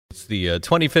the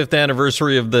 25th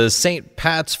anniversary of the St.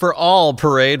 Pat's for All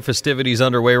parade. Festivities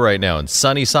underway right now in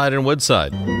Sunnyside and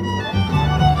Woodside.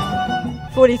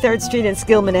 43rd Street and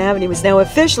Skillman Avenue is now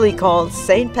officially called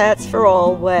St. Pat's for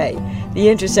All Way. The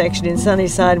intersection in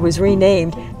Sunnyside was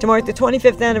renamed to mark the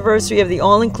 25th anniversary of the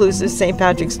all-inclusive St.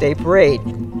 Patrick's Day Parade.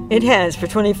 It has, for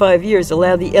 25 years,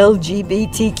 allowed the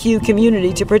LGBTQ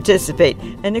community to participate,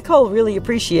 and Nicole really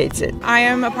appreciates it. I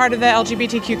am a part of the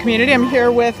LGBTQ community. I'm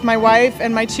here with my wife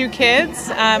and my 2 kids.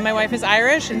 My wife is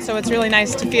Irish, and so it's really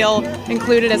nice to feel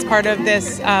included as part of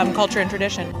this culture and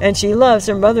tradition. And she loves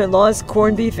her mother-in-law's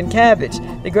corned beef and cabbage.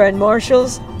 The Grand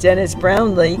Marshals, Dennis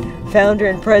Brownlee, founder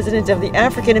and president of the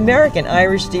African American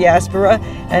Irish diaspora,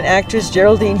 and actress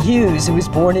Geraldine Hughes, who was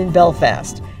born in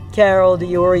Belfast. Carol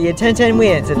Dioria, 1010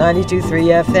 Wins at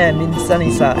 92.3 FM in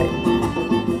Sunnyside.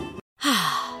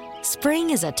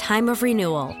 Spring is a time of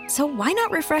renewal, so why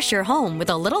not refresh your home with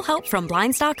a little help from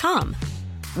Blinds.com?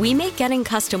 We make getting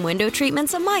custom window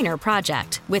treatments a minor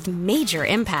project with major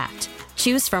impact.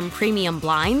 Choose from premium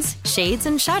blinds, shades,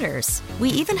 and shutters. We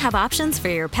even have options for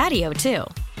your patio, too.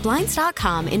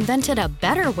 Blinds.com invented a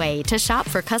better way to shop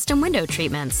for custom window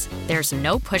treatments. There's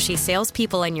no pushy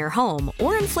salespeople in your home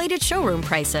or inflated showroom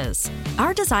prices.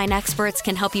 Our design experts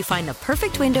can help you find the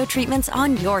perfect window treatments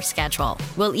on your schedule.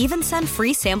 We'll even send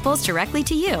free samples directly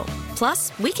to you.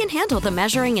 Plus, we can handle the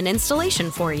measuring and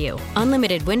installation for you.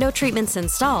 Unlimited window treatments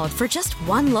installed for just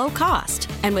one low cost.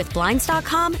 And with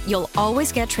Blinds.com, you'll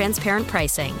always get transparent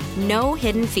pricing. No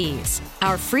hidden fees.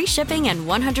 Our free shipping and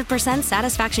 100%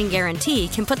 satisfaction guarantee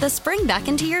can put the spring back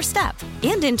into your step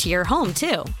and into your home,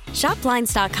 too. Shop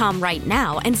Blinds.com right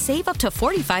now and save up to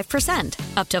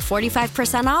 45%. Up to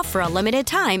 45% off for a limited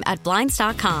time at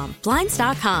Blinds.com.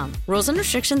 Blinds.com. Rules and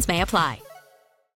restrictions may apply.